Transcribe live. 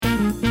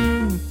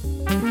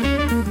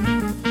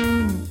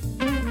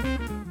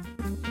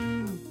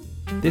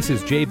This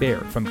is Jay Baer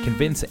from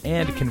Convince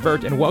and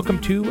Convert, and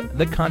welcome to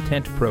the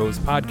Content Pros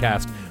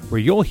Podcast, where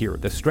you'll hear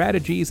the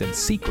strategies and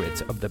secrets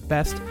of the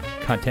best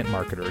content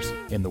marketers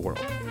in the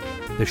world.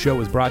 The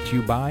show is brought to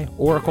you by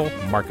Oracle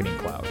Marketing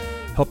Cloud,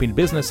 helping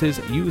businesses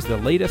use the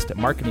latest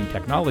marketing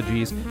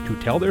technologies to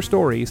tell their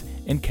stories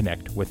and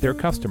connect with their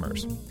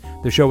customers.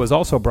 The show is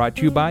also brought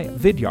to you by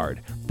Vidyard,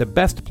 the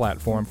best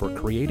platform for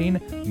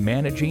creating,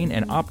 managing,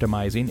 and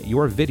optimizing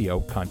your video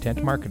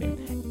content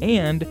marketing.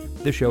 And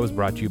the show is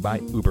brought to you by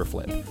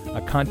Uberflip, a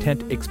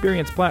content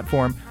experience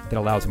platform that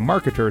allows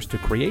marketers to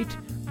create,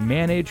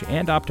 manage,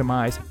 and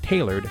optimize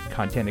tailored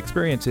content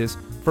experiences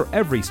for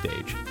every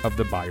stage of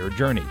the buyer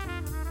journey.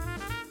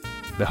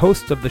 The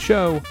hosts of the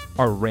show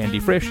are Randy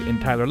Frisch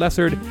and Tyler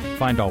Lessard.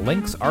 Find all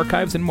links,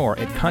 archives, and more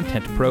at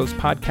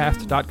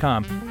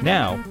contentprospodcast.com.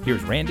 Now,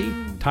 here's Randy,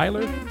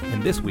 Tyler,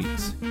 and this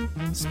week's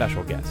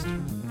special guest.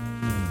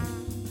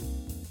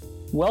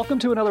 Welcome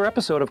to another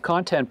episode of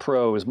Content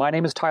Pros. My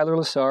name is Tyler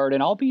Lessard,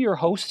 and I'll be your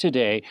host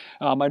today.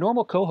 My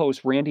normal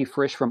co-host, Randy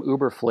Frisch from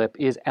Uberflip,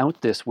 is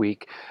out this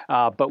week,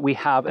 but we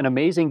have an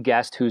amazing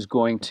guest who's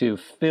going to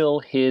fill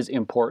his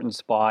important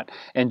spot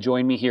and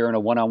join me here in a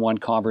one-on-one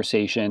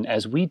conversation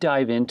as we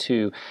dive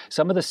into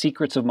some of the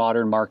secrets of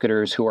modern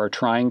marketers who are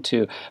trying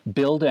to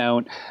build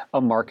out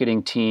a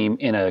marketing team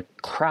in a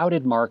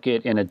crowded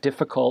market, in a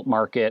difficult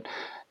market,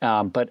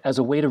 but as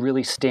a way to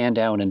really stand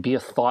out and be a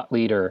thought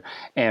leader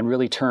and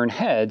really turn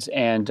heads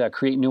and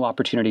create new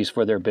opportunities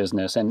for their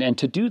business. And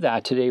to do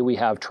that, today we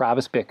have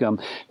Travis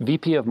Bickham,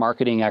 VP of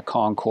Marketing at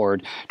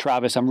Concord.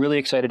 Travis, I'm really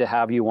excited to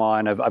have you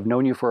on. I've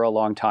known you for a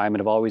long time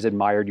and I've always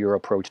admired your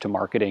approach to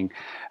marketing.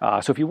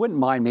 So if you wouldn't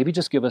mind, maybe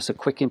just give us a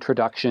quick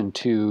introduction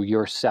to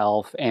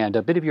yourself and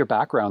a bit of your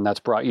background that's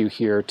brought you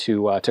here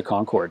to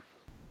Concord.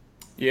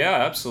 Yeah,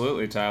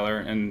 absolutely, Tyler.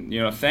 And,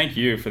 thank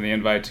you for the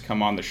invite to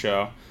come on the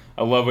show.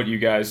 I love what you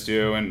guys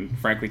do and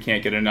frankly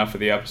can't get enough of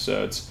the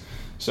episodes.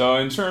 So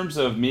in terms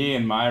of me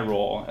and my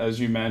role, as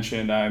you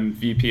mentioned, I'm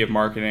VP of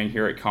Marketing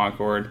here at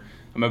Concord.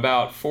 I'm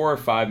about 4 or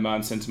 5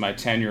 months into my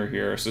tenure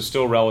here, so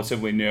still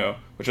relatively new,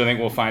 which I think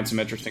we'll find some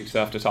interesting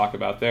stuff to talk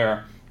about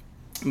there.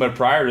 But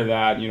prior to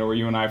that, where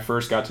you and I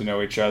first got to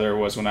know each other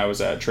was when I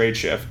was at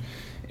TradeShift.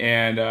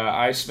 And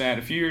I spent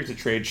a few years at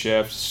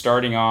TradeShift,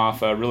 starting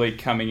off really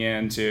coming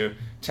in to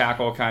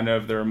tackle kind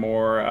of their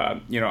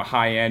more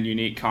high-end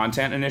unique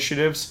content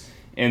initiatives.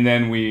 And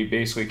then we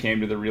basically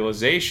came to the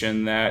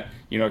realization that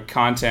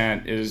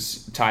content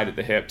is tied at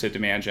the hip to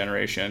demand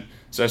generation.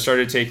 So I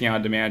started taking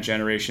on demand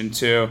generation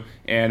too,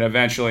 and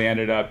eventually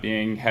ended up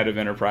being head of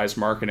enterprise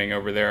marketing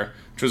over there,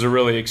 which was a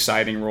really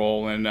exciting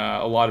role and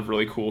a lot of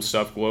really cool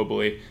stuff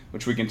globally,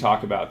 which we can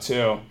talk about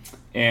too.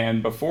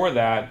 And before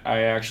that,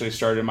 I actually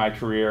started my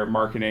career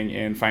marketing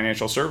in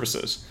financial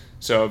services.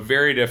 So a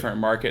very different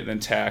market than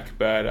tech,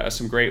 but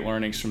some great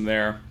learnings from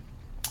there.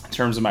 In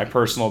terms of my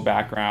personal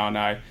background,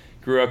 I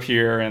grew up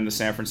here in the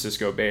San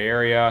Francisco Bay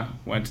Area,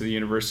 went to the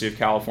University of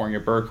California,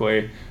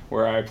 Berkeley,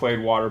 where I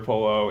played water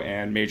polo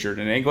and majored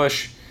in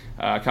English.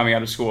 Coming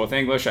out of school with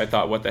English, I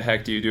thought, what the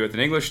heck do you do with an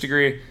English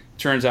degree?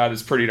 Turns out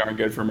it's pretty darn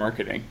good for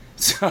marketing.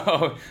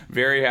 So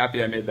very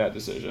happy I made that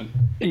decision.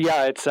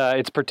 Yeah,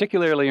 it's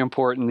particularly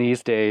important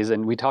these days,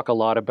 and we talk a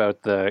lot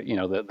about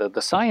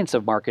the science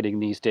of marketing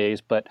these days,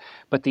 but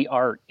the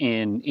art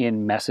in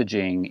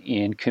messaging,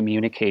 in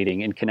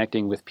communicating, in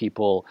connecting with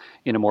people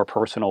in a more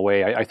personal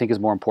way, I think is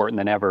more important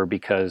than ever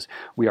because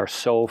we are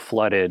so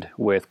flooded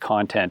with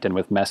content and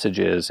with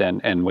messages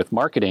and with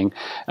marketing.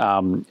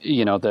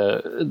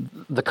 The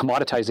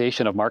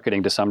commoditization of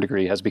marketing to some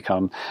degree has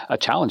become a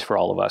challenge for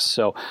all of us.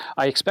 So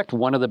I expect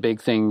one of the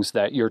big things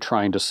that you're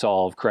trying to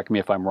solve, correct me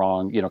if I'm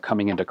wrong,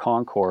 coming into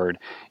Concord,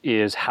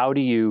 is how do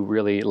you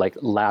really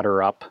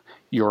ladder up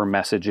your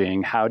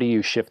messaging? How do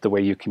you shift the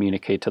way you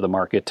communicate to the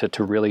market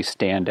to really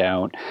stand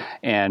out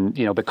and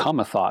become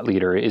a thought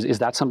leader? Is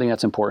that something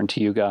that's important to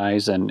you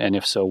guys? And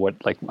if so,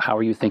 how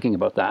are you thinking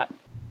about that?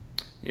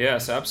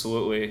 Yes,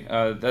 absolutely.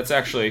 That's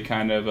actually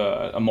kind of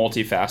a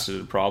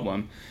multifaceted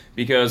problem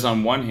because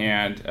on one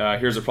hand,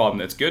 here's a problem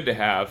that's good to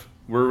have.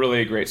 We're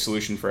really a great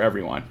solution for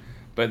everyone.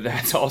 But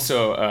that's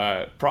also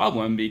a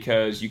problem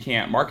because you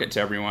can't market to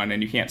everyone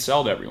and you can't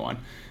sell to everyone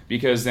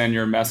because then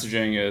your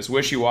messaging is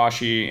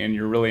wishy-washy and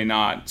you're really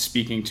not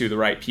speaking to the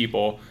right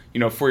people,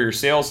 for your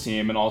sales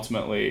team and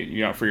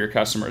ultimately, for your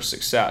customer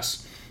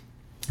success.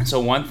 So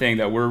one thing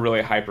that we're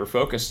really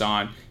hyper-focused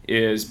on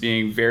is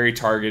being very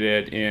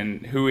targeted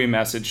in who we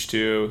message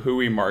to, who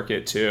we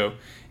market to.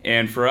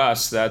 And for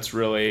us, that's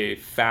really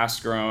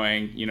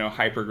fast-growing,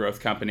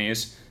 hyper-growth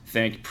companies.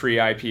 Think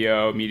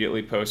pre-IPO,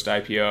 immediately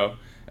post-IPO,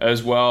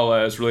 as well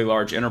as really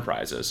large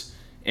enterprises.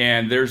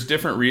 And there's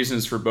different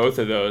reasons for both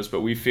of those,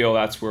 but we feel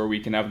that's where we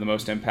can have the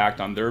most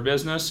impact on their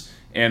business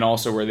and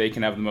also where they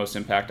can have the most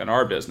impact on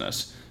our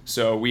business.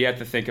 So we have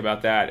to think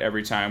about that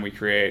every time we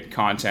create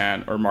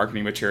content or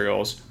marketing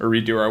materials or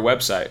redo our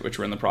website, which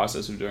we're in the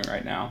process of doing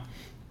right now.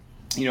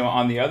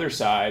 On the other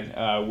side,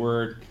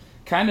 we're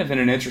kind of in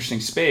an interesting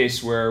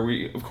space where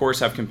we, of course,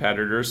 have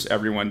competitors.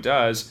 Everyone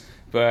does.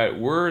 but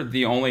we're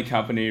the only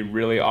company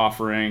really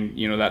offering,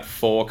 that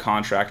full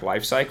contract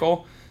life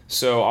cycle.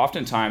 So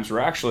oftentimes we're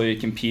actually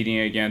competing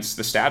against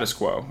the status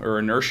quo or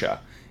inertia.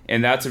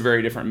 And that's a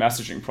very different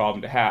messaging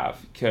problem to have,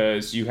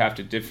 because you have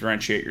to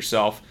differentiate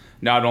yourself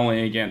not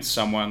only against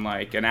someone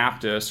like an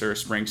Aptus or a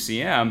Spring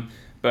CM,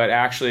 but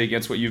actually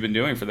against what you've been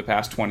doing for the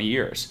past 20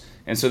 years.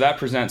 And so that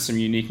presents some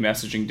unique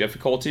messaging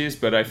difficulties,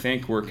 but I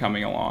think we're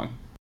coming along.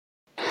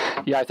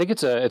 Yeah, I think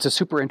it's a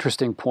super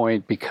interesting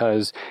point,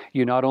 because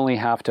you not only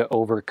have to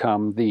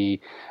overcome the,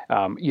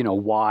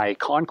 why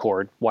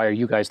Concord, why are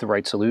you guys the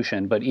right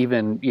solution, but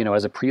even,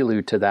 as a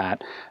prelude to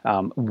that,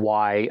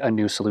 why a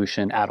new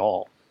solution at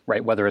all,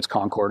 right? Whether it's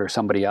Concord or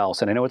somebody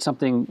else. And I know it's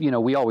something,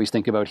 we always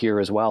think about here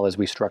as well as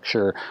we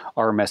structure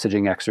our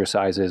messaging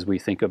exercises. We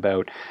think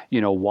about,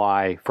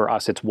 why, for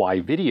us, it's why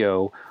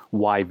video,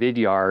 why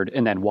Vidyard,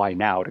 and then why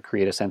now, to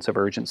create a sense of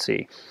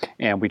urgency.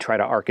 And we try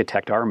to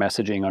architect our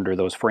messaging under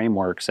those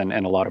frameworks and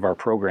a lot of our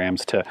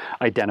programs to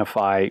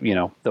identify,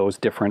 those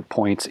different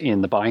points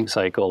in the buying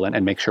cycle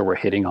and make sure we're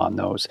hitting on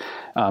those.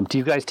 Do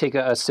you guys take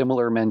a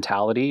similar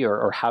mentality,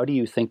 or how do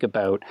you think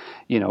about,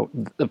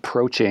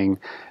 approaching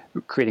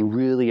creating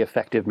really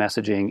effective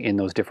messaging in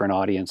those different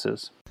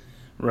audiences?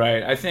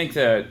 Right. I think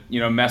that,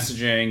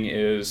 messaging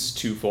is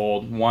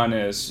twofold. One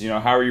is,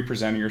 how are you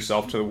presenting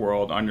yourself to the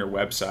world on your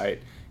website?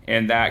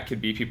 And that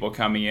could be people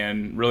coming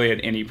in really at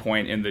any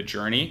point in the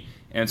journey.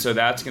 And so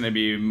that's going to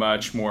be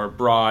much more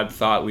broad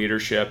thought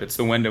leadership. It's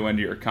the window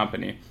into your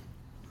company.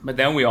 But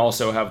then we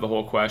also have the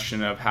whole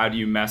question of how do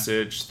you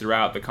message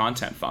throughout the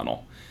content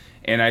funnel?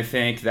 And I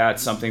think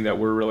that's something that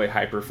we're really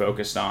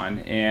hyper-focused on.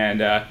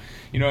 And,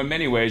 in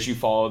many ways, you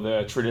follow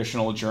the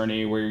traditional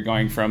journey where you're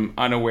going from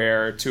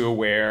unaware to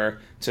aware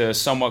to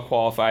somewhat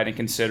qualified and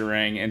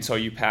considering until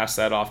you pass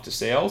that off to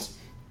sales.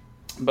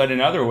 But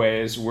in other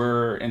ways,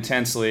 we're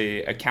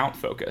intensely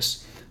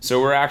account-focused.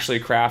 So we're actually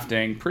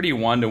crafting pretty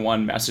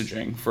one-to-one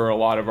messaging for a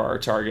lot of our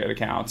target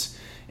accounts.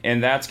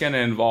 And that's going to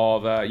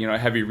involve, a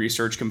heavy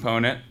research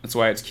component. That's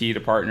why it's key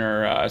to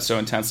partner so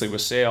intensely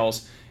with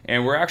sales.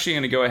 And we're actually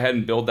going to go ahead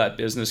and build that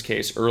business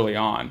case early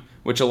on,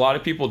 which a lot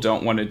of people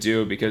don't want to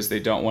do because they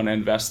don't want to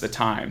invest the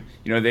time.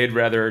 They'd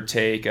rather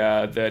take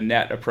the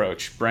net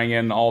approach, bring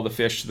in all the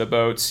fish to the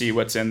boat, see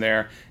what's in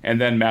there, and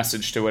then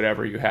message to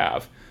whatever you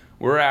have.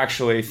 We're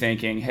actually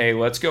thinking, hey,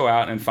 let's go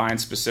out and find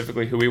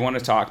specifically who we want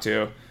to talk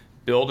to,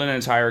 build an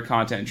entire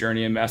content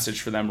journey and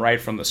message for them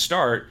right from the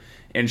start,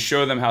 and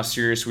show them how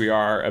serious we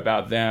are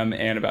about them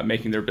and about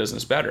making their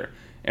business better.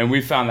 And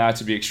we've found that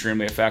to be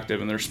extremely effective,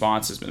 and the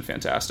response has been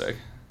fantastic.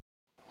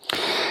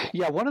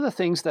 Yeah, one of the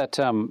things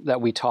that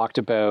we talked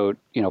about,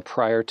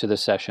 prior to the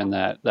session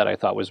that I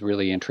thought was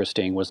really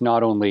interesting was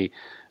not only,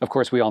 of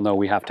course, we all know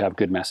we have to have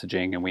good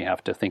messaging and we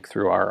have to think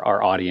through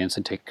our audience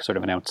and take sort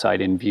of an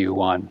outside-in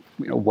view on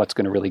what's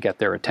going to really get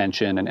their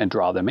attention and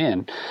draw them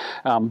in.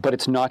 But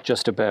it's not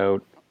just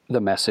about the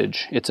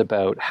message. It's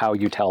about how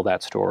you tell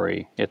that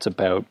story. It's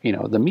about,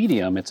 the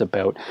medium. It's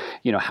about,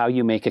 how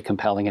you make it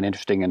compelling and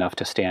interesting enough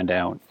to stand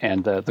out.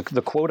 And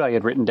the quote I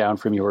had written down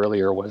from you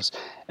earlier was,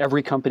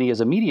 every company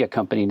is a media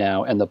company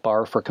now, and the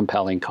bar for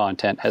compelling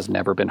content has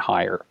never been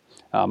higher,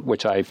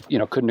 which I,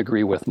 couldn't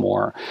agree with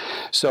more.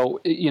 So,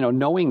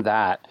 knowing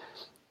that,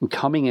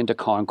 coming into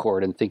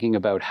Concord and thinking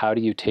about how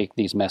do you take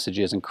these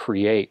messages and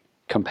create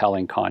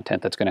compelling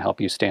content that's going to help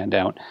you stand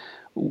out,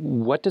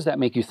 what does that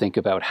make you think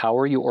about? How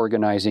are you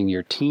organizing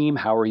your team?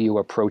 How are you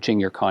approaching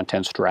your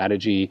content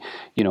strategy?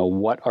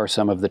 What are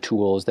some of the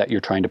tools that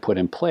you're trying to put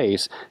in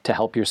place to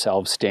help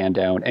yourself stand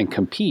out and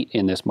compete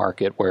in this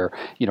market where,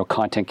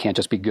 content can't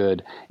just be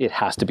good, it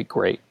has to be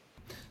great?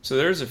 So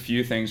there's a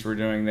few things we're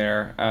doing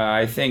there.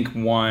 I think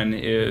one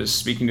is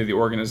speaking to the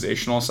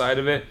organizational side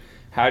of it.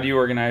 How do you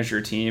organize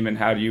your team and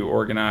how do you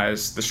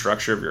organize the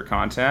structure of your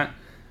content?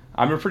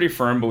 I'm a pretty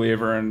firm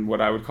believer in what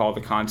I would call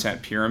the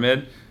content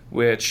pyramid,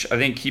 which I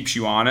think keeps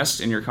you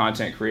honest in your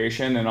content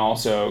creation and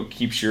also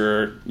keeps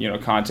your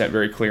content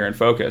very clear and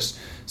focused.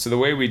 So the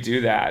way we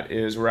do that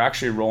is we're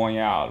actually rolling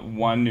out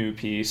one new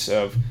piece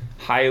of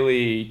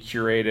highly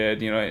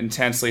curated,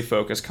 intensely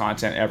focused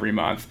content every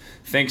month.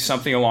 Think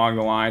something along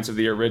the lines of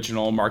the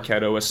original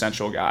Marketo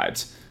Essential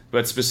Guides,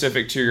 but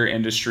specific to your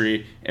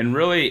industry and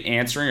really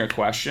answering a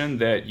question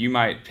that you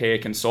might pay a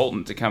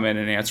consultant to come in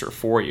and answer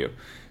for you.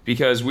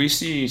 Because we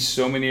see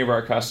so many of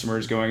our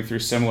customers going through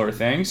similar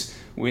things,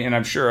 and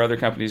I'm sure other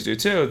companies do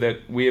too,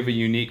 that we have a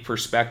unique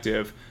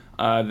perspective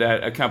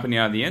that a company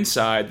on the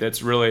inside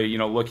that's really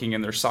looking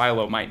in their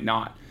silo might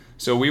not.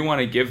 So we want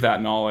to give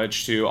that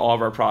knowledge to all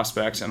of our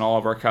prospects and all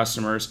of our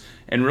customers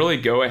and really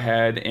go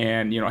ahead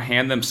and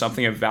hand them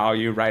something of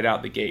value right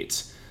out the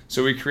gates.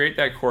 So we create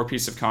that core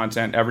piece of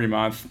content every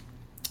month.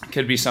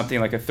 Could be something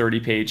like a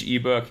 30-page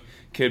ebook,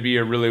 could be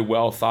a really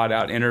well thought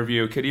out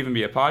interview, could even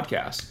be a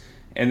podcast.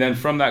 And then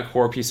from that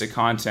core piece of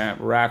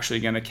content, we're actually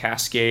going to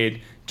cascade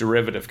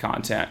derivative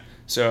content.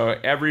 So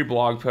every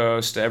blog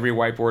post, every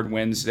Whiteboard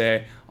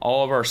Wednesday,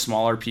 all of our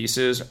smaller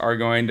pieces are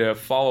going to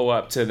follow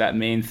up to that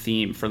main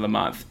theme for the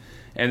month.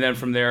 And then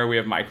from there, we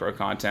have micro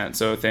content.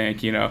 So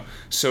think,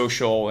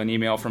 social, an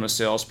email from a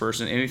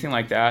salesperson, anything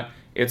like that.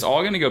 It's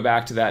all going to go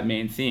back to that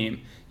main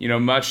theme,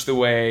 much the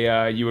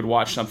way you would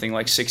watch something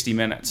like 60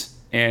 Minutes,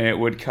 and it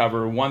would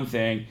cover one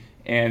thing,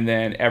 and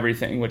then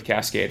everything would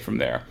cascade from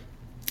there.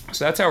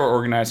 So that's how we're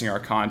organizing our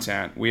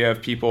content. We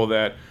have people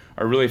that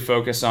are really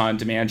focused on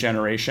demand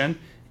generation,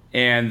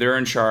 and they're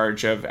in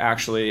charge of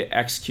actually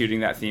executing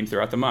that theme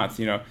throughout the month.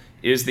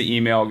 Is the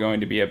email going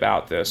to be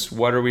about this?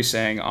 What are we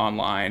saying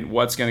online?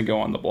 What's going to go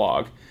on the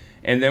blog?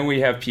 And then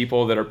we have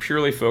people that are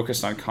purely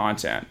focused on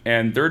content,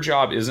 and their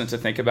job isn't to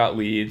think about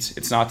leads.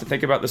 It's not to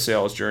think about the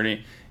sales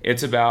journey.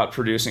 It's about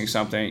producing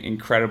something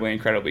incredibly,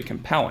 incredibly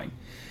compelling.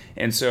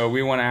 And so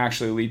we want to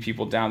actually lead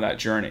people down that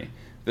journey.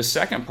 The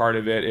second part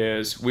of it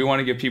is we want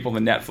to give people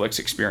the Netflix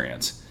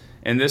experience.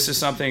 And this is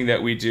something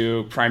that we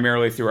do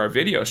primarily through our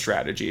video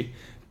strategy,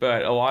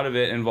 but a lot of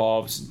it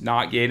involves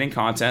not gating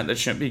content that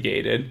shouldn't be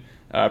gated,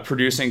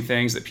 producing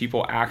things that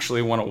people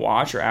actually want to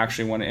watch or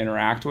actually want to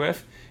interact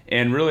with,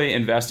 and really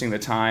investing the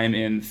time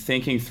in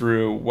thinking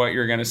through what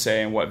you're going to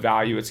say and what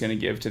value it's going to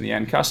give to the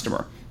end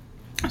customer.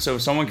 So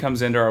if someone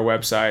comes into our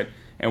website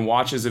and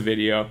watches a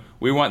video,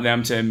 we want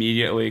them to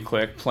immediately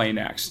click play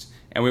next.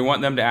 And we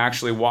want them to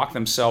actually walk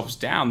themselves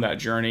down that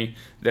journey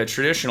that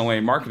traditionally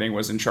marketing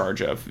was in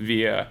charge of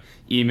via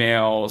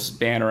emails,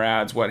 banner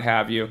ads, what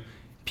have you.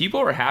 People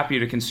are happy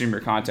to consume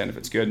your content if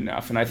it's good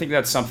enough. And I think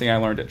that's something I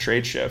learned at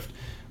TradeShift.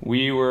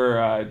 We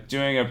were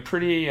doing a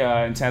pretty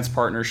intense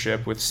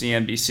partnership with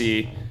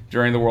CNBC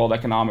during the World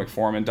Economic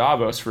Forum in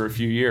Davos for a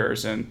few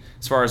years. And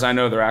as far as I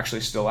know, they're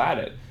actually still at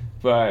it.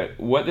 But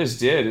what this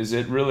did is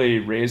it really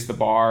raised the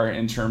bar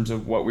in terms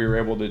of what we were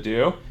able to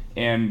do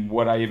and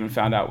what I even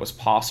found out was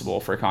possible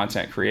for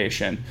content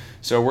creation.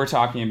 So we're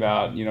talking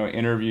about,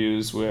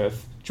 interviews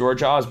with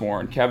George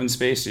Osborne, Kevin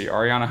Spacey,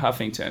 Ariana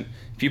Huffington,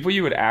 people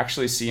you would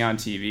actually see on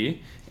TV.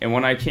 And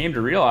when I came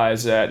to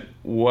realize that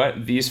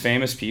what these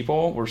famous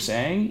people were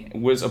saying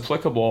was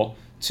applicable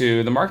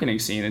to the marketing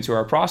scene and to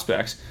our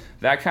prospects,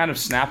 that kind of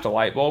snapped a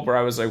light bulb where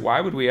I was like,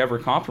 why would we ever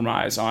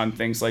compromise on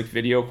things like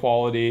video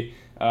quality,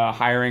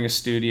 hiring a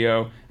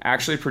studio,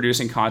 actually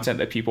producing content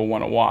that people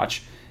want to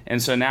watch?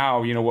 And so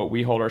now, what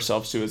we hold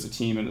ourselves to as a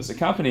team and as a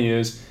company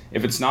is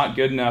if it's not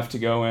good enough to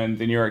go in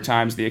the New York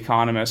Times, The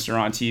Economist, or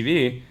on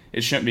TV,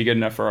 it shouldn't be good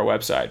enough for our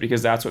website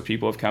because that's what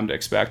people have come to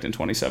expect in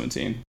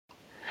 2017.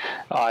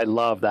 I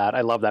love that.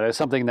 It's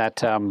something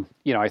that,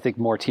 I think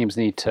more teams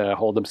need to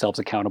hold themselves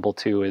accountable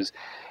to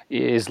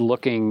is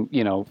looking,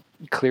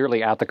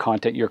 clearly at the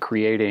content you're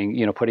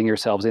creating, putting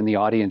yourselves in the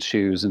audience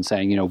shoes and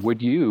saying,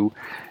 would you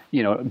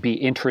be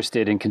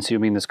interested in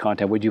consuming this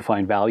content? Would you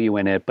find value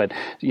in it? But,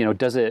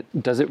 does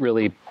it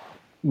really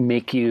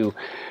make you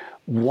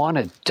want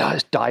to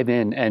just dive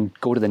in and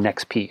go to the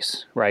next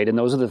piece, right? And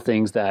those are the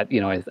things that,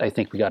 I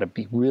think we got to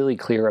be really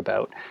clear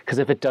about. Because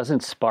if it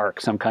doesn't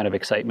spark some kind of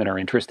excitement or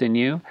interest in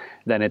you,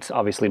 then it's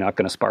obviously not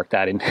going to spark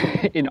that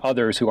in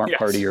others who aren't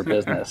part of your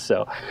business.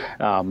 So,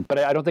 but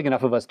I don't think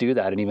enough of us do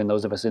that. And even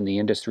those of us in the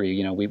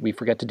industry, we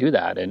forget to do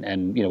that.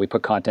 And we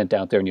put content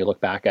out there and you look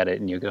back at it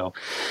and you go,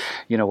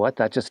 you know what,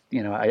 that just,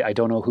 I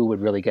don't know who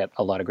would really get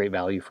a lot of great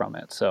value from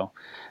it. So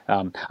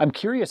I'm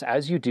curious,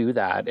 as you do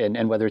that,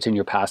 and whether it's in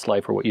your past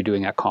life or what you're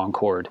doing at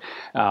Concord,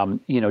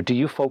 do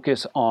you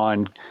focus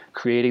on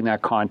creating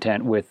that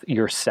content with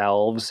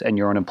yourselves and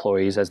your own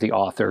employees as the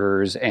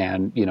authors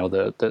and,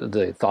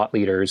 the thought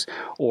leaders,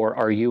 or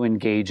are you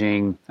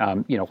engaging,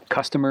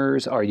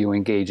 customers? Are you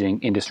engaging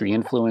industry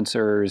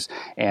influencers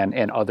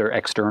and other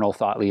external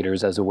thought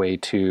leaders as a way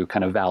to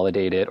kind of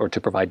validate it or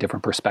to provide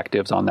different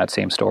perspectives on that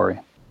same story?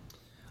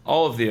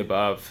 All of the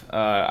above.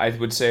 I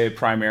would say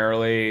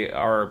primarily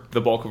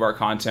the bulk of our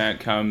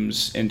content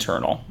comes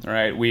internal,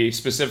 right? We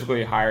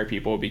specifically hire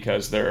people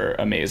because they're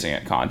amazing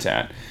at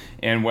content.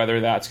 And whether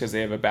that's because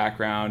they have a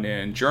background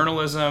in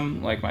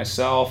journalism, like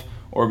myself,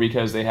 or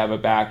because they have a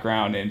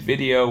background in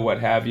video, what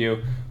have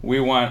you, we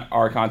want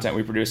our content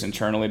we produce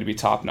internally to be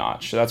top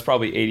notch. So that's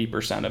probably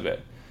 80% of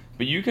it.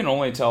 But you can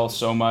only tell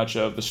so much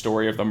of the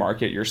story of the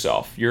market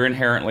yourself. You're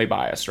inherently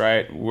biased,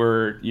 right?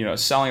 We're,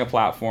 selling a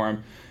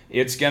platform.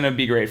 It's going to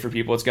be great for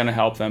people. It's going to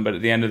help them. But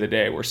at the end of the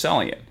day, we're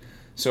selling it.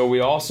 So we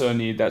also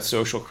need that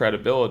social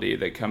credibility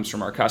that comes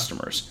from our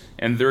customers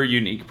and their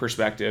unique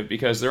perspective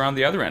because they're on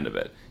the other end of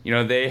it.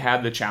 They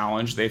had the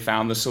challenge, they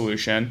found the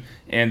solution,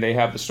 and they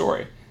have the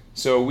story.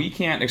 So we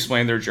can't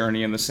explain their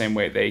journey in the same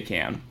way they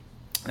can.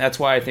 That's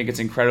why I think it's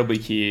incredibly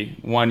key.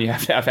 One, you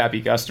have to have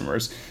happy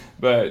customers.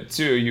 But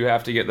two, you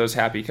have to get those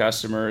happy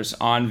customers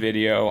on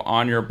video,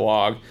 on your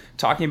blog,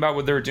 talking about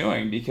what they're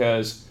doing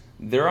because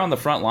they're on the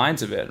front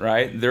lines of it,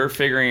 right? They're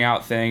figuring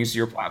out things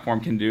your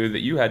platform can do that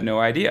you had no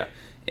idea.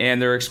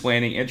 And they're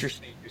explaining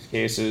interesting use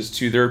cases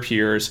to their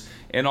peers.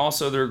 And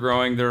also they're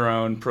growing their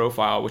own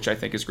profile, which I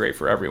think is great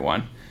for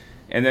everyone.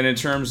 And then in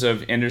terms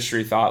of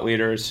industry thought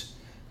leaders,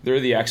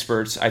 they're the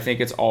experts. I think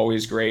it's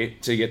always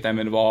great to get them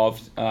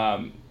involved.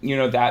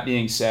 That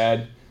being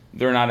said,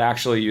 they're not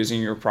actually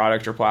using your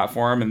product or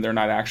platform and they're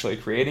not actually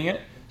creating it.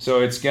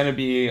 So it's going to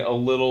be a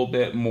little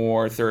bit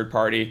more third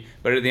party,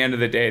 but at the end of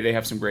the day, they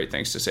have some great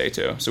things to say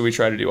too. So we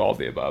try to do all of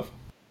the above.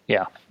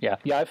 Yeah.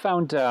 I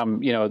found,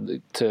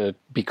 to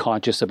be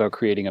conscious about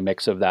creating a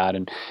mix of that.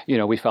 And,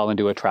 we fell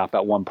into a trap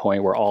at one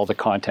point where all the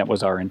content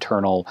was our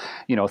internal,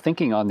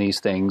 thinking on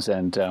these things.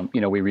 And,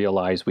 we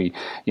realized we,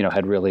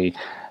 had really,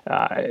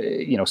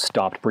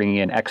 stopped bringing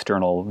in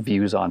external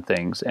views on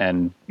things.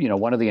 And,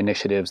 one of the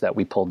initiatives that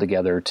we pulled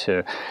together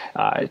to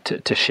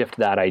shift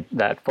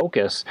that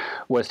focus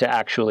was to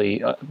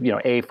actually,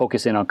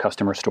 focus in on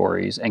customer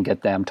stories and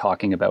get them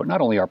talking about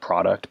not only our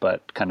product,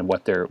 but kind of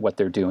what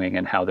they're doing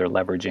and how they're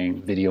leveraging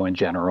video in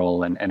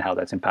general and how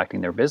that's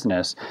impacting their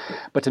business.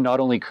 But to not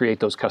only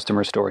create those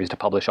customer stories to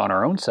publish on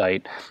our own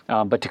site,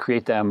 but to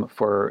create them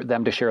for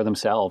them to share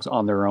themselves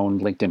on their own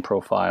LinkedIn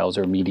profiles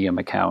or Medium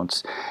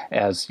accounts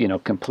as,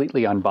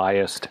 completely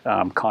unbiased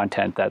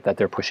content that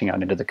they're pushing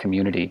out into the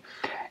community.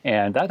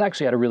 And that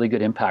actually had a really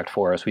good impact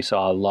for us. We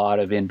saw a lot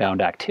of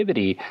inbound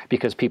activity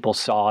because people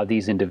saw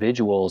these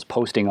individuals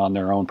posting on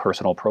their own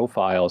personal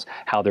profiles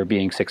how they're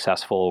being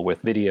successful with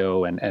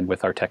video and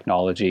with our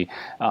technology.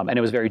 And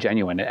it was very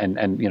genuine and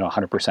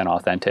 100%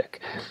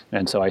 authentic.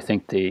 And so I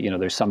think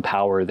there's some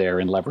power there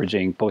in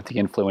leveraging both the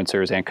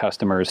influencers and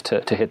customers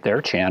to hit their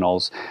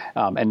channels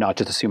and not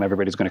just assume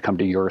everybody's going to come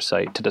to your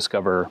site to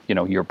discover,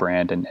 your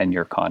brand and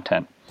your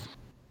content.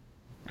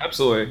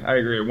 Absolutely. I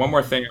agree. One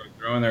more thing I would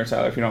throw in there,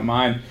 Tyler, if you don't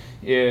mind,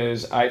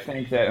 is I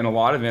think that in a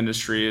lot of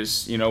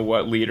industries,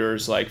 what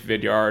leaders like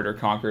Vidyard or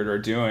Concord are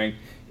doing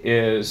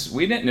is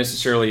we didn't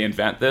necessarily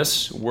invent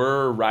this.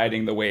 We're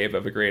riding the wave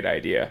of a great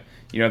idea.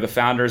 The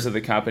founders of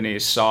the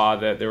companies saw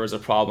that there was a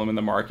problem in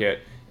the market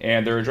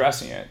and they're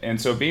addressing it.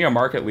 And so being a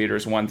market leader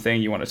is one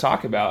thing you want to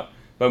talk about,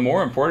 but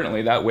more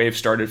importantly, that wave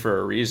started for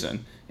a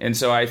reason. And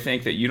so I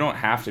think that you don't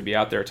have to be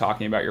out there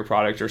talking about your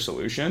product or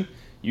solution.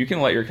 You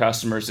can let your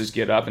customers just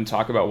get up and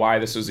talk about why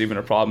this was even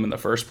a problem in the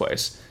first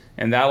place.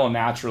 And that will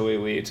naturally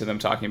lead to them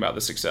talking about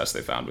the success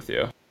they found with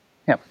you.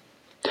 Yep.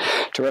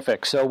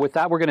 Terrific. So with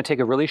that, we're going to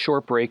take a really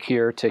short break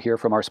here to hear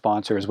from our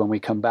sponsors. When we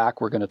come back,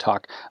 we're going to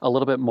talk a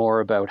little bit more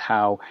about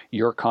how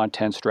your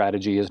content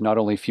strategy is not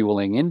only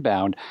fueling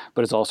inbound,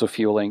 but it's also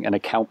fueling an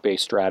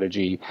account-based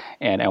strategy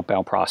and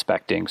outbound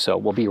prospecting. So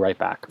we'll be right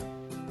back.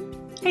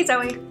 Hey,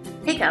 Zoe.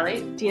 Hey,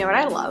 Kelly. Do you know what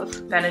I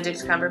love? Benedict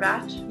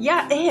Cumberbatch?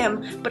 Yeah,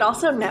 him, but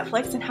also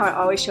Netflix and how it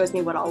always shows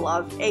me what I'll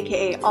love,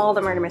 aka all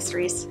the murder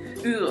mysteries.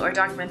 Ooh, or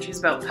documentaries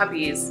about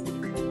puppies.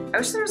 I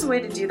wish there was a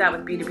way to do that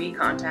with B2B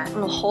content.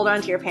 Well, hold on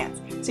to your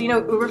pants. So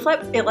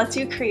Uberflip, it lets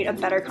you create a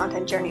better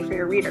content journey for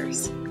your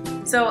readers.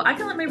 So I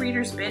can let my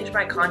readers binge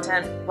my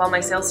content while my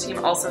sales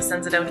team also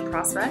sends it out to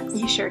prospects?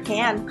 You sure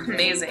can.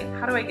 Amazing.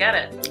 How do I get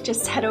it?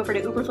 Just head over to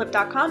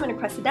uberflip.com and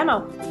request a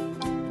demo.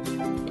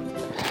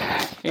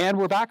 And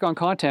we're back on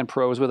Content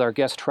Pros with our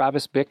guest,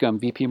 Travis Bickham,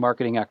 VP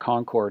Marketing at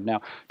Concord.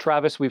 Now,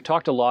 Travis, we've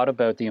talked a lot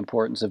about the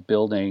importance of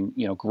building,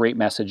 great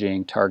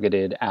messaging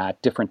targeted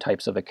at different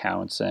types of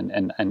accounts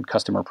and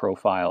customer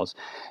profiles,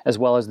 as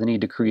well as the need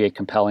to create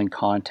compelling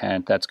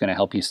content that's going to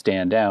help you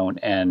stand out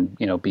and,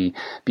 be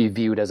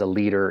viewed as a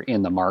leader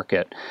in the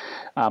market.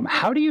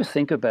 How do you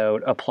think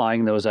about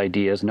applying those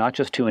ideas, not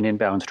just to an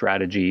inbound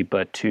strategy,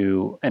 but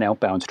to an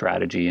outbound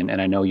strategy?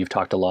 And I know you've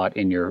talked a lot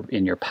in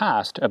your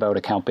past about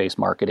account-based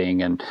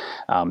marketing and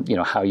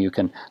how you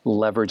can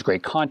leverage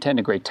great content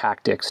and great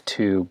tactics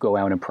to go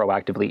out and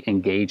proactively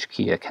engage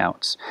key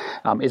accounts.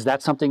 Is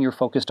that something you're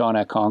focused on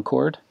at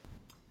Concord?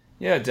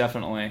 Yeah,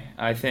 definitely.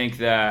 I think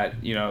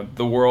that,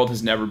 the world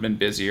has never been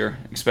busier,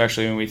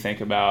 especially when we think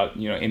about,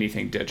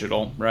 anything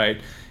digital, right?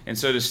 And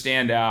so to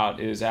stand out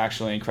is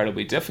actually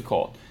incredibly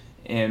difficult.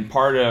 And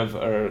part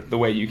of the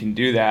way you can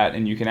do that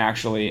and you can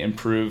actually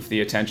improve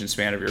the attention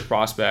span of your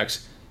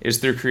prospects is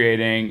through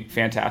creating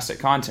fantastic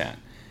content.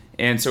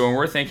 And so when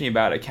we're thinking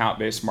about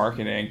account-based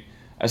marketing,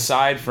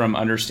 aside from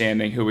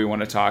understanding who we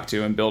want to talk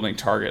to and building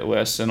target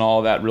lists and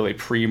all that really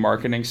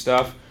pre-marketing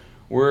stuff,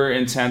 we're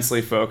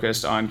intensely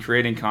focused on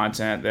creating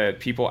content that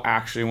people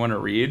actually want to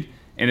read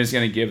and is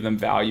going to give them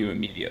value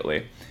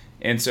immediately.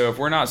 And so if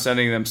we're not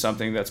sending them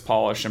something that's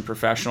polished and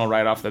professional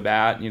right off the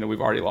bat,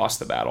 we've already lost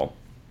the battle.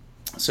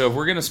 So if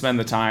we're going to spend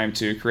the time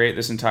to create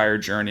this entire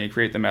journey,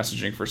 create the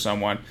messaging for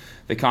someone,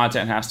 the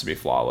content has to be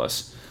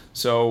flawless.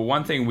 So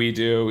one thing we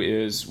do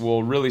is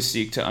we'll really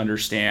seek to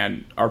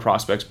understand our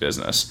prospect's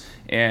business.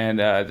 And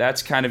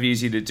that's kind of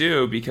easy to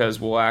do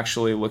because we'll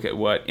actually look at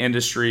what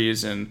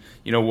industries and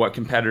what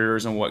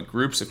competitors and what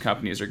groups of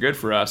companies are good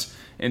for us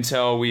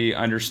until we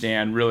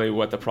understand really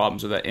what the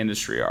problems of that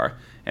industry are.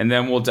 And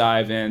then we'll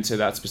dive into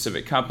that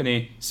specific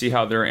company, see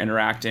how they're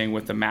interacting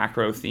with the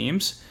macro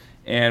themes,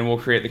 and we'll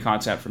create the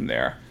content from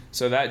there.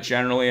 So that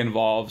generally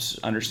involves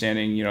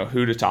understanding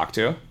who to talk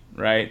to,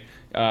 right?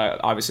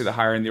 Obviously, the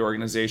higher in the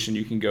organization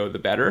you can go, the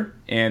better.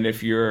 And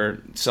if you're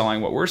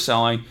selling what we're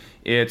selling,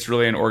 it's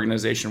really an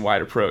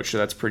organization-wide approach. So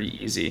that's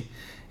pretty easy.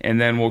 And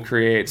then we'll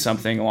create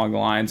something along the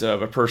lines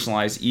of a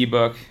personalized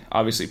ebook.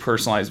 Obviously,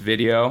 personalized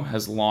video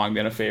has long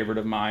been a favorite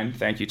of mine.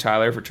 Thank you,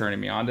 Tyler, for turning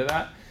me on to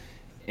that.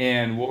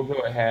 And we'll go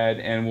ahead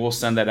and we'll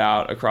send that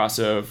out across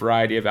a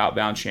variety of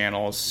outbound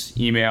channels: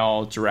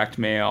 email, direct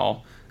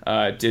mail,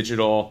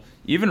 digital,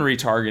 even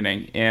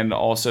retargeting, and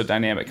also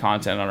dynamic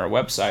content on our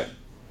website.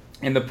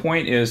 And the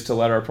point is to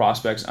let our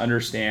prospects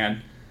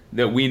understand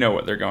that we know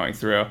what they're going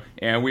through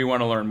and we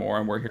want to learn more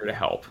and we're here to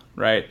help,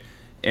 right?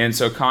 And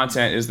so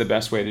content is the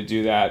best way to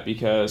do that,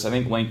 because I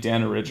think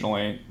LinkedIn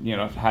originally,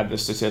 had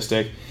this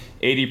statistic: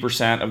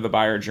 80% of the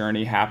buyer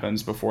journey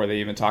happens before they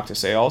even talk to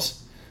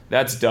sales.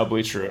 That's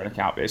doubly true in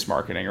account-based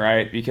marketing,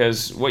 right?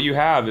 Because what you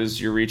have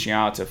is you're reaching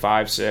out to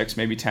 5, 6,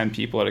 maybe 10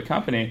 people at a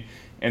company,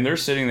 and they're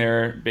sitting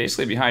there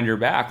basically behind your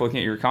back looking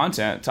at your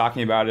content,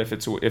 talking about if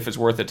it's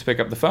worth it to pick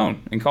up the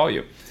phone and call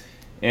you.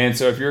 And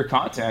so if your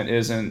content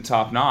isn't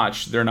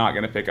top-notch, they're not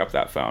going to pick up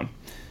that phone.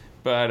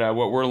 But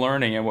what we're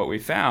learning and what we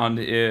found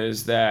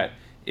is that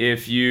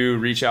if you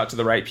reach out to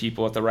the right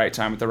people at the right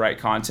time with the right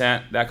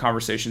content, that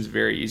conversation is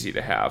very easy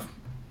to have.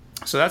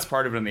 So that's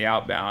part of it in the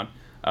outbound.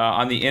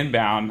 On the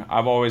inbound,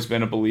 I've always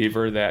been a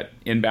believer that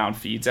inbound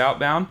feeds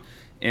outbound.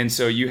 And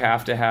so you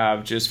have to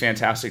have just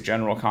fantastic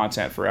general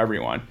content for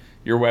everyone.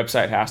 Your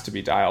website has to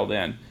be dialed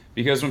in,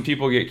 because when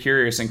people get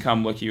curious and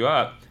come look you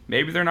up,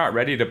 maybe they're not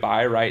ready to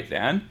buy right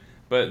then,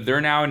 but they're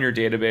now in your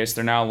database.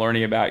 They're now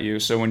learning about you.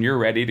 So when you're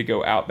ready to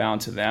go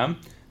outbound to them,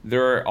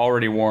 they're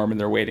already warm and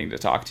they're waiting to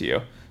talk to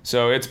you.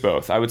 So it's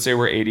both. I would say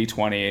we're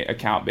 80-20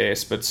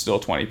 account-based, but still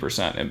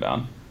 20%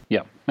 inbound.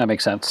 Yeah, that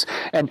makes sense.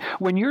 And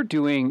when you're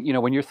doing,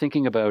 when you're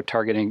thinking about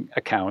targeting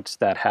accounts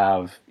that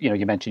have,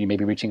 you mentioned you may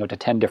be reaching out to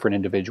 10 different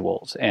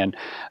individuals, and,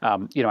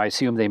 I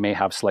assume they may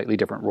have slightly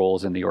different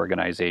roles in the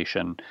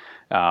organization.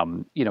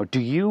 Do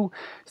you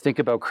think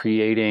about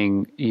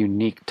creating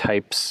unique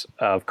types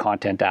of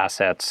content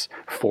assets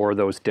for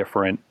those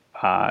different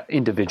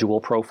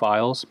individual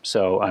profiles?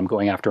 So I'm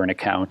going after an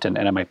account and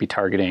I might be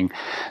targeting,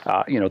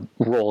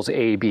 roles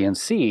A, B, and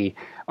C.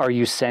 Are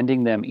you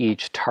sending them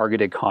each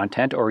targeted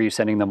content, or are you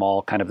sending them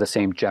all kind of the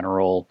same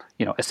general,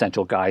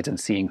 essential guides and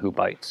seeing who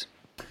bites?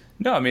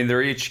 No, I mean,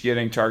 they're each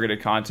getting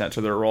targeted content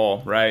to their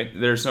role, right?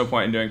 There's no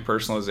point in doing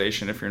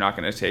personalization if you're not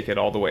going to take it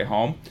all the way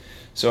home.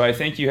 So I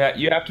think you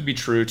have to be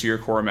true to your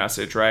core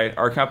message, right?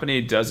 Our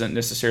company doesn't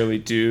necessarily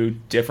do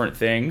different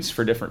things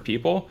for different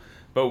people,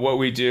 but what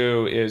we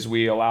do is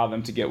we allow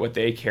them to get what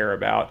they care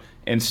about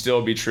and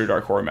still be true to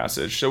our core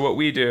message. So what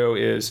we do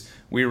is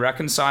we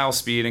reconcile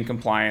speed and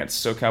compliance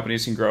so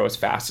companies can grow as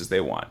fast as they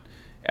want.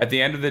 At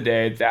the end of the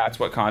day, that's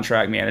what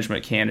contract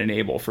management can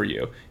enable for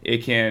you.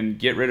 It can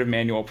get rid of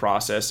manual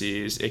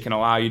processes. It can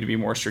allow you to be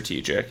more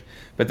strategic,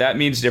 but that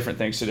means different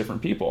things to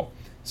different people.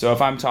 So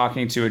if I'm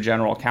talking to a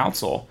general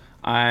counsel,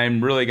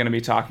 I'm really going to be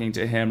talking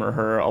to him or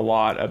her a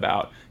lot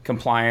about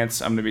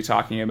compliance. I'm going to be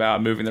talking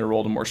about moving their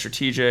role to more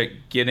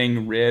strategic,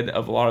 getting rid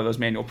of a lot of those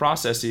manual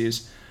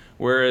processes.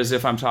 Whereas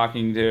if I'm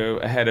talking to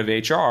a head of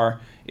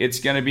HR, it's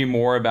going to be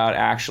more about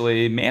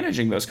actually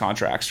managing those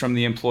contracts from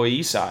the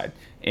employee side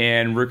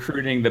and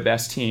recruiting the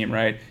best team,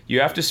 right?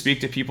 You have to speak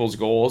to people's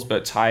goals,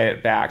 but tie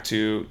it back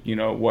to,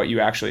 what you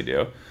actually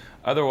do.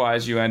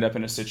 Otherwise, you end up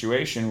in a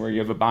situation where you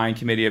have a buying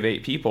committee of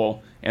 8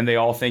 people and they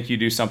all think you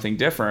do something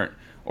different,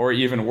 or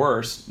even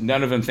worse,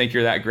 none of them think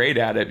you're that great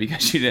at it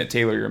because you didn't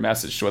tailor your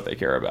message to what they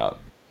care about.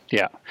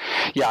 Yeah.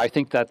 I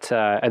think that's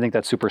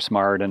super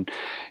smart. And,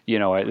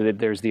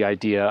 there's the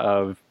idea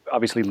of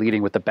obviously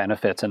leading with the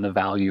benefits and the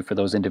value for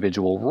those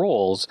individual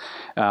roles.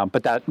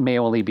 But that may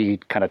only be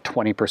kind of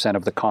 20%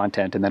 of the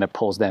content. And then it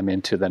pulls them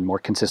into then more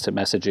consistent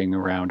messaging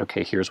around,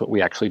 okay, here's what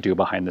we actually do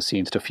behind the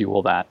scenes to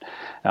fuel that.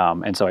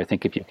 And so I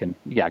think if you can,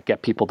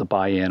 get people to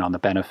buy in on the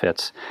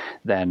benefits,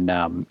 then,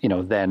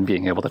 then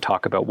being able to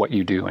talk about what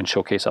you do and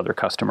showcase other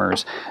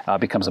customers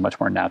becomes a much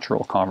more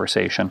natural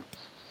conversation.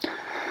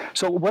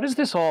 So what does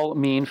this all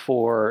mean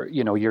for,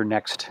 your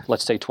next,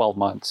 let's say, 12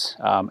 months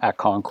at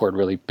Concord,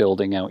 really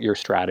building out your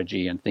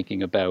strategy and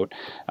thinking about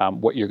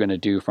what you're going to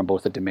do from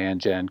both a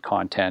demand gen,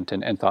 content,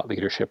 and thought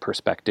leadership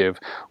perspective?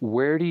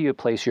 Where do you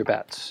place your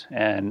bets?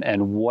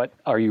 And what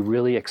are you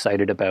really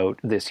excited about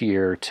this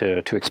year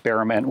to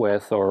experiment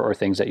with, or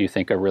things that you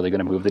think are really going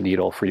to move the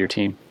needle for your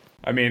team?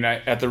 I mean,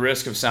 at the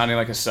risk of sounding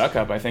like a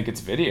suck-up, I think it's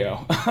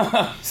video.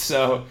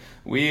 So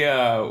we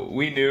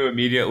knew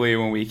immediately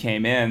when we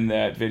came in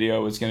that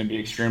video was going to be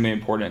extremely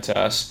important to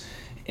us.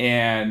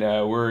 And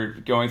we're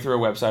going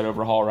through a website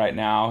overhaul right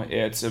now.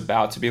 It's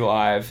about to be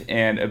live,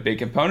 and a big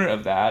component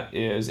of that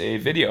is a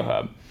video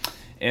hub.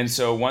 And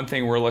so one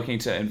thing we're looking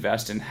to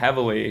invest in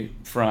heavily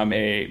from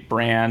a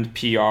brand,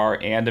 PR,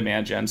 and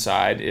demand gen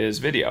side is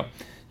video.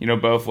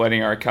 Both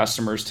letting our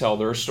customers tell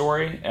their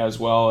story as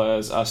well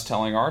as us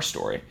telling our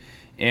story.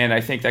 And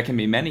I think that can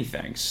be many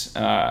things.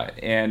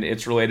 And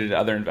it's related to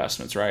other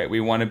investments, right?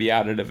 We want to be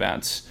out at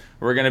events.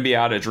 We're going to be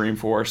out at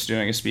Dreamforce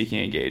doing a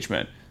speaking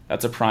engagement.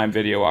 That's a prime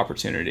video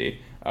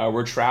opportunity.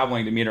 We're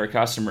traveling to meet our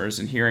customers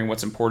and hearing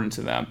what's important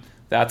to them.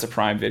 That's a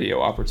prime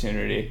video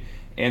opportunity.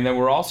 And then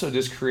we're also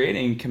just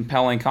creating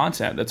compelling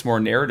content that's more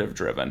narrative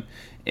driven.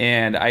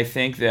 And I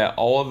think that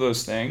all of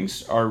those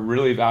things are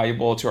really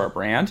valuable to our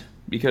brand,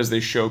 because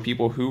they show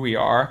people who we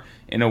are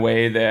in a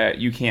way that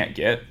you can't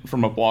get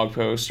from a blog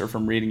post or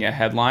from reading a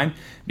headline,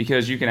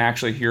 because you can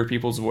actually hear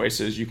people's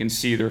voices, you can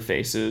see their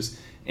faces,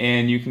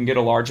 and you can get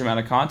a large amount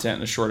of content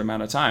in a short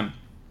amount of time.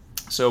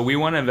 So we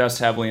want to invest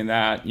heavily in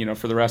that,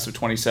 for the rest of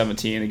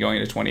 2017 and going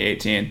into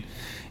 2018.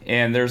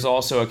 And there's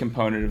also a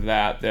component of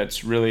that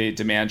that's really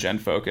demand gen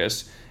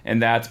focused, and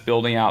that's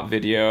building out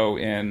video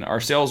in our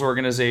sales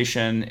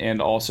organization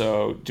and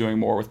also doing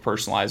more with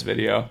personalized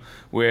video,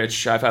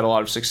 which I've had a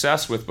lot of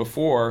success with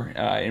before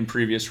in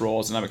previous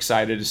roles, and I'm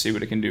excited to see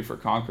what it can do for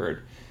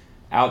Concord.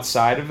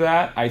 Outside of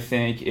that, I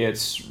think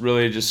it's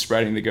really just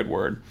spreading the good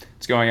word.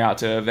 It's going out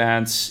to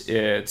events,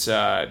 it's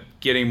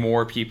getting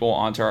more people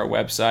onto our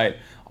website,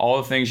 all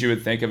the things you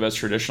would think of as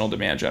traditional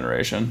demand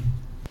generation.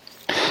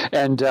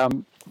 And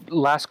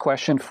last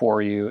question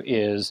for you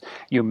is,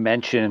 you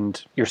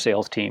mentioned your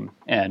sales team,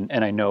 and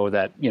I know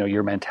that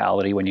your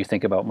mentality when you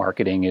think about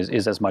marketing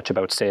is as much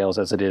about sales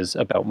as it is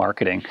about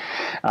marketing.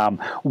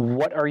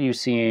 What are you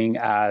seeing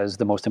as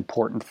the most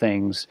important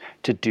things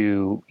to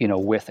do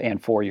with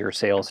and for your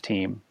sales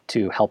team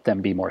to help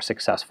them be more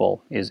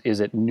successful? Is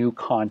it new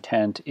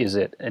content? Is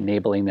it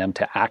enabling them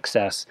to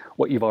access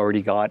what you've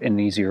already got in an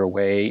easier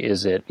way?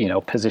 Is it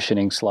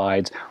positioning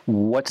slides?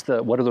 What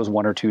are those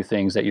one or two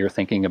things that you're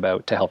thinking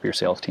about to help your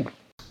sales team?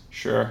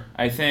 Sure.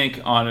 I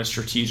think on a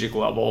strategic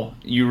level,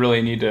 you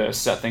really need to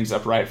set things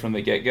up right from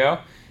the get-go.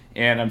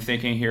 And I'm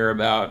thinking here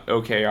about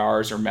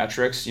OKRs or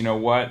metrics.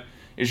 What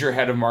is your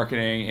head of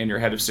marketing and your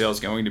head of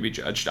sales going to be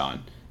judged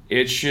on?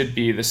 It should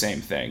be the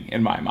same thing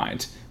in my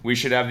mind. We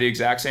should have the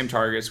exact same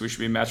targets. We should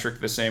be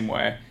metric the same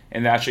way,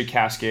 and that should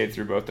cascade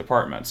through both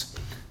departments.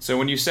 So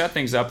when you set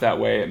things up that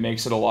way, it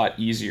makes it a lot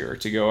easier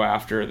to go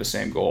after the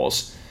same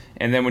goals.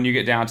 And then when you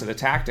get down to the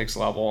tactics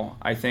level,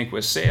 I think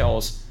with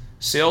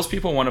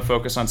salespeople want to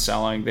focus on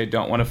selling. They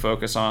don't want to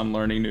focus on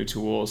learning new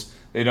tools.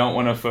 They don't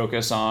want to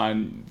focus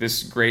on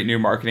this great new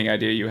marketing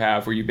idea you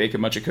have where you bake a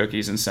bunch of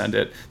cookies and send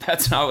it.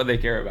 That's not what they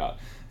care about.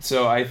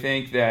 So I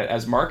think that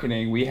as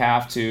marketing, we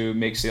have to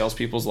make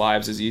salespeople's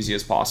lives as easy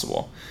as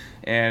possible.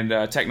 And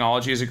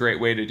technology is a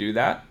great way to do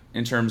that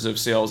in terms of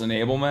sales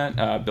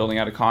enablement, building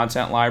out a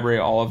content library,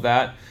 all of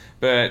that.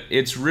 But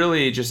it's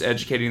really just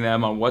educating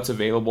them on what's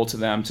available to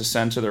them to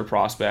send to their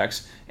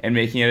prospects and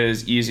making it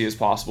as easy as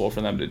possible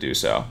for them to do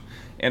so.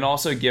 And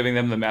also giving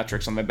them the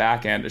metrics on the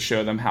back end to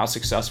show them how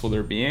successful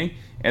they're being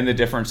and the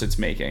difference it's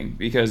making,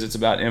 because it's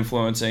about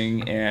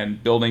influencing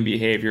and building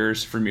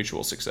behaviors for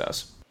mutual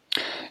success.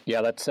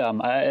 Yeah, that's.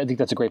 I think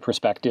that's a great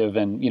perspective,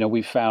 and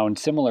we've found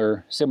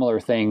similar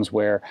things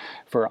where,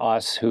 for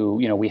us, who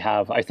we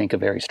have, I think, a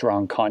very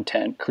strong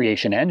content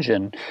creation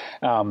engine.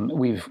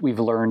 We've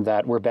learned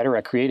that we're better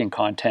at creating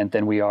content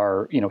than we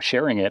are,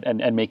 sharing it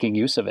and making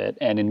use of it.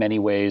 And in many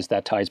ways,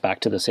 that ties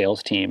back to the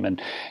sales team,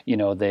 and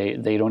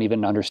they don't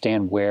even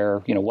understand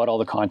where what all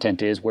the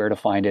content is, where to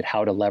find it,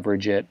 how to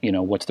leverage it,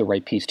 what's the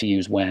right piece to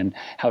use when,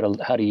 how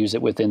to use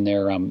it within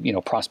their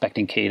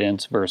prospecting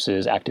cadence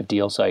versus active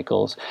deal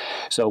cycles.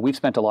 So we've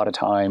spent a lot of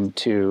time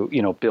to,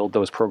 build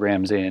those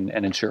programs in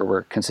and ensure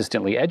we're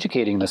consistently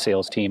educating the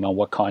sales team on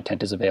what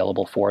content is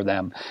available for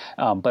them,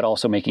 but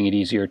also making it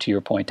easier, to your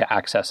point, to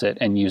access it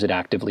and use it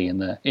actively in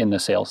the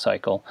sales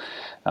cycle,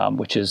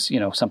 which is,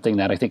 something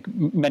that I think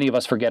many of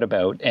us forget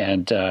about.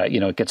 And,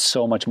 it gets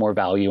so much more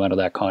value out of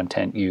that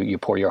content you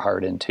pour your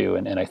heart into.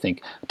 And I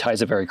think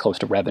ties it very close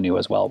to revenue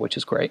as well, which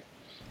is great.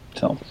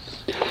 So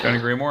Couldn't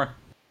agree more.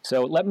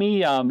 So let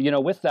me,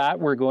 with that,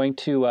 we're going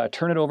to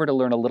turn it over to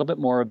learn a little bit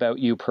more about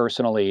you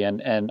personally.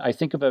 And I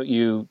think about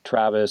you,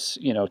 Travis,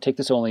 take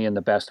this only in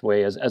the best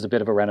way, as a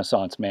bit of a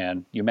Renaissance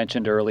man. You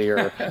mentioned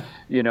earlier,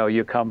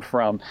 you come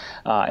from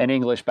an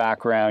English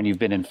background. You've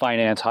been in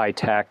finance, high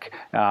tech,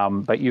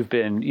 but you've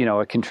been,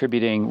 a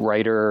contributing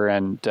writer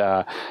and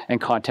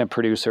content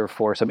producer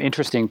for some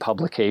interesting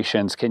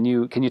publications. Can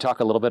you talk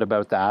a little bit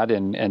about that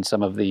and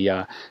some of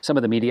the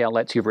media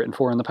outlets you've written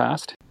for in the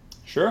past?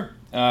 Sure.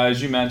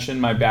 As you mentioned,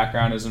 my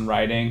background is in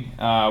writing.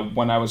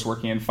 When I was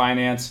working in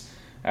finance,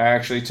 I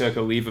actually took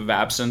a leave of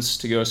absence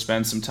to go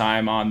spend some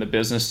time on the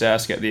business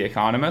desk at The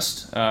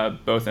Economist,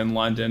 both in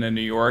London and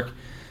New York.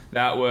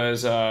 That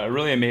was a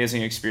really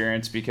amazing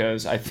experience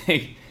because I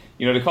think,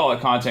 to call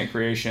it content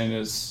creation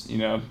is,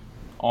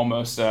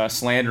 almost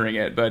slandering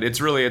it, but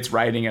it's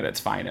writing at its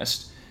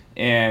finest.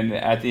 And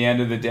at the end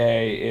of the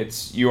day,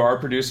 you are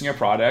producing a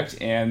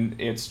product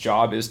and its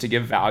job is to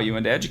give value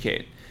and to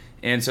educate.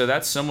 And so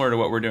that's similar to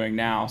what we're doing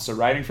now. So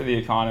writing for The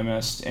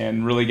Economist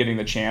and really getting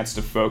the chance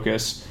to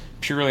focus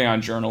purely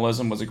on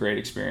journalism was a great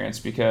experience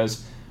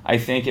because I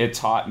think it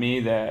taught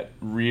me that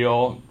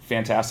real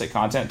fantastic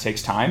content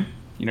takes time.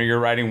 You're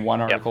writing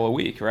one article a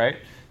week, right?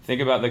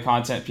 Think about the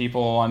content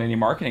people on any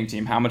marketing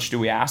team. How much do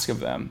we ask of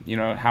them?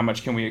 How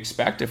much can we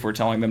expect if we're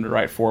telling them to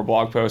write 4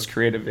 blog posts,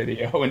 create a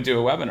video, and do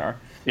a webinar?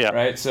 Yeah.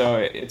 Right. So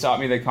it taught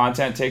me that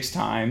content takes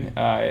time.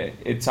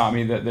 It taught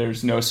me that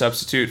there's no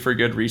substitute for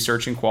good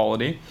research and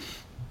quality.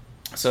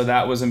 So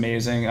that was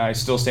amazing. I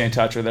still stay in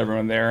touch with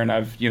everyone there, and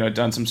I've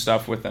done some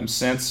stuff with them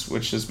since,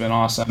 which has been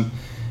awesome.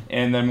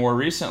 And then more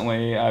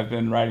recently, I've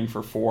been writing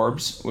for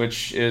Forbes,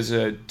 which is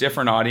a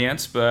different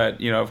audience,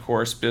 but, of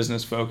course,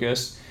 business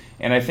focused.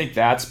 And I think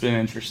that's been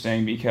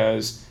interesting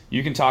because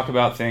you can talk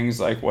about things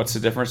like what's the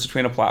difference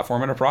between a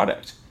platform and a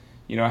product?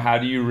 How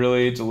do you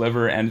really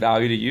deliver end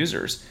value to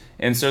users?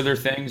 And so there are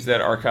things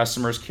that our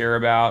customers care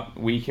about,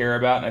 we care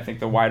about, and I think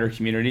the wider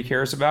community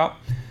cares about.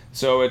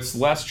 So it's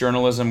less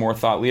journalism, more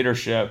thought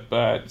leadership,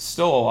 but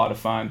still a lot of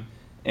fun.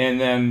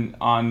 And then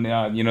on the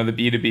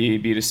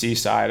B2B, B2C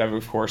side, I've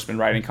of course been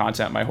writing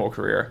content my whole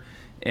career.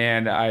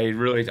 And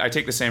I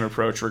take the same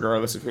approach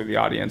regardless of who the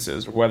audience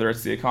is, whether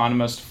it's The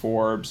Economist,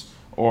 Forbes,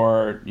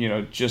 or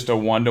just a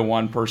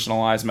one-to-one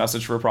personalized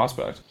message for a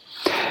prospect.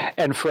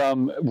 And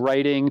from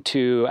writing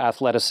to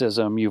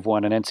athleticism, you've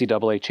won an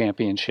NCAA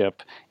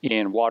championship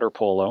in water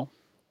polo.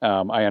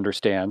 I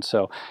understand.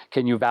 So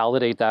can you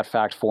validate that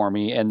fact for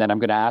me? And then I'm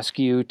going to ask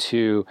you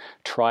to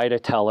try to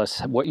tell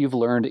us what you've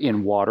learned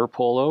in water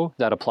polo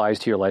that applies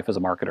to your life as a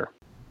marketer.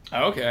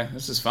 Okay,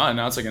 this is fun.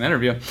 Now it's like an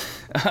interview.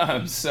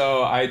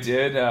 So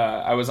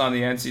I was on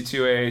the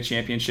NCAA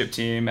championship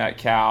team at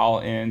Cal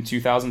in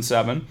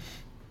 2007.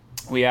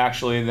 We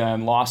actually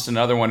then lost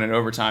another one in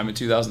overtime in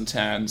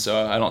 2010,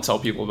 so I don't tell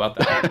people about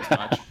that as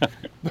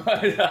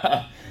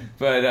much.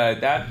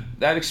 But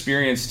that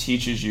experience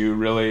teaches you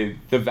really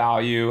the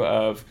value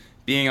of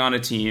being on a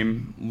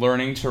team,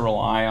 learning to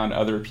rely on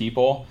other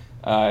people.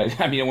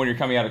 When you're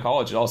coming out of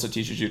college, it also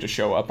teaches you to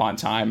show up on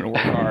time and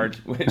work hard,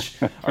 which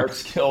are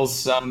skills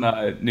some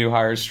new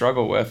hires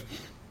struggle with.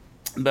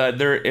 But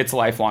it's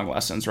lifelong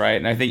lessons, right?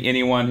 And I think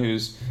anyone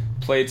who's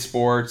played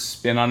sports,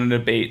 been on a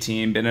debate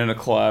team, been in a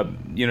club,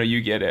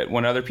 you get it.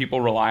 When other people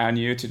rely on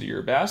you to do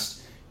your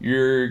best,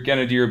 you're going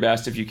to do your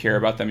best if you care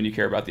about them and you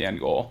care about the end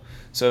goal.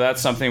 So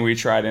that's something we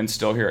try to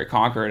instill here at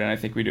Concord, and I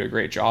think we do a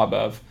great job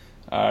of.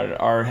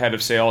 Our head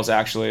of sales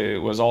actually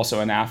was also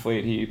an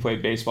athlete. He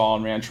played baseball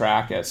and ran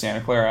track at Santa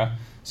Clara,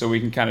 so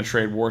we can kind of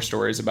trade war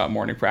stories about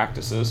morning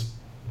practices.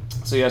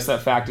 So yes,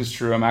 that fact is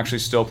true. I'm actually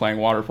still playing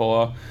water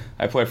polo.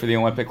 I play for the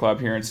Olympic Club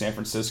here in San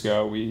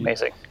Francisco. We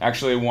Amazing.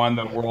 Actually won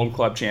the World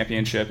Club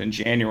Championship in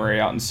January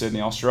out in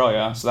Sydney,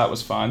 Australia, so that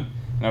was fun.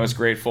 And I was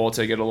grateful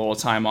to get a little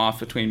time off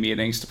between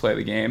meetings to play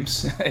the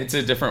games. It's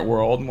a different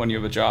world when you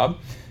have a job.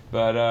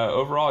 But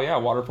overall, yeah,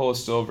 water polo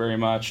is still very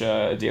much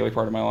a daily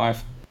part of my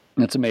life.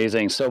 That's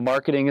amazing. So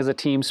marketing is a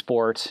team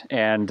sport,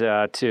 and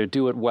to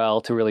do it well,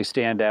 to really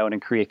stand out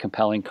and create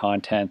compelling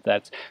content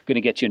that's going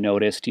to get you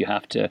noticed, you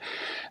have to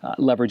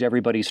leverage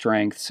everybody's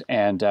strengths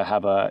and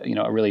have a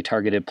really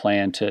targeted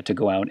plan to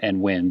go out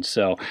and win.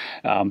 So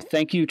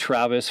thank you,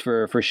 Travis,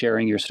 for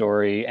sharing your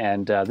story.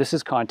 And this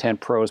is Content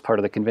Pros, part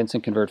of the Convince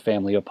and Convert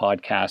family of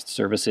podcast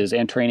services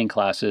and training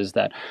classes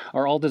that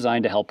are all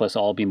designed to help us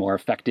all be more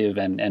effective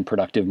and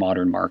productive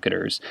modern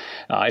marketers.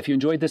 If you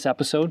enjoyed this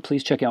episode,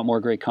 please check out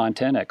more great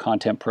content at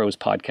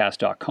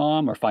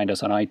contentprospodcast.com or find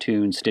us on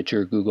iTunes,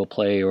 Stitcher, Google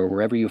Play, or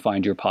wherever you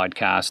find your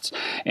podcasts.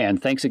 And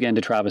thanks again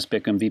to Travis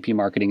Bickham, VP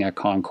Marketing at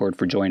Concord,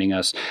 for joining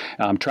us.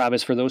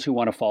 Travis, for those who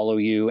want to follow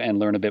you and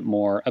learn a bit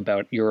more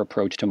about your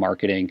approach to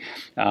marketing,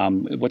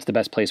 what's the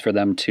best place for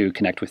them to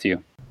connect with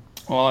you?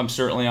 Well, I'm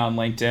certainly on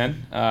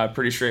LinkedIn.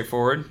 Pretty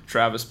straightforward.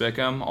 Travis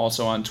Bickham.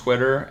 Also on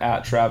Twitter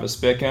at Travis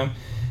Bickham.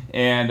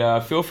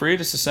 And feel free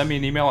just to send me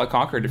an email at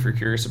Concord if you're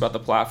curious about the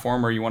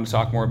platform or you want to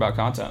talk more about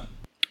content.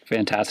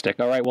 Fantastic.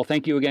 All right. Well,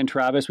 thank you again,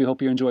 Travis. We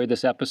hope you enjoyed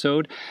this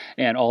episode,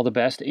 and all the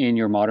best in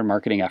your modern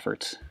marketing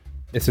efforts.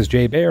 This is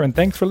Jay Baer, and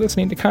thanks for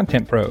listening to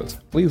Content Pros.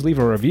 Please leave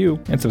a review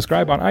and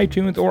subscribe on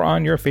iTunes or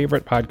on your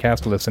favorite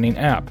podcast listening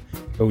app.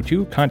 Go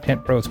to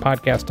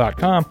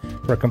contentprospodcast.com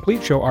for a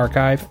complete show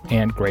archive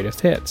and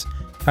greatest hits.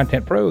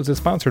 Content Pros is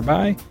sponsored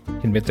by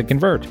Convince and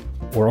Convert,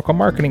 Oracle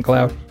Marketing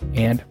Cloud,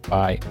 and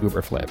by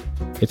Uberflip.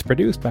 It's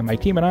produced by my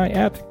team and I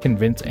at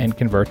Convince and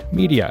Convert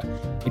Media.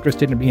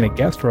 Interested in being a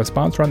guest or a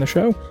sponsor on the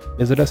show?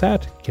 Visit us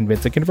at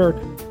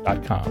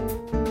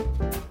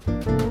convinceandconvert.com.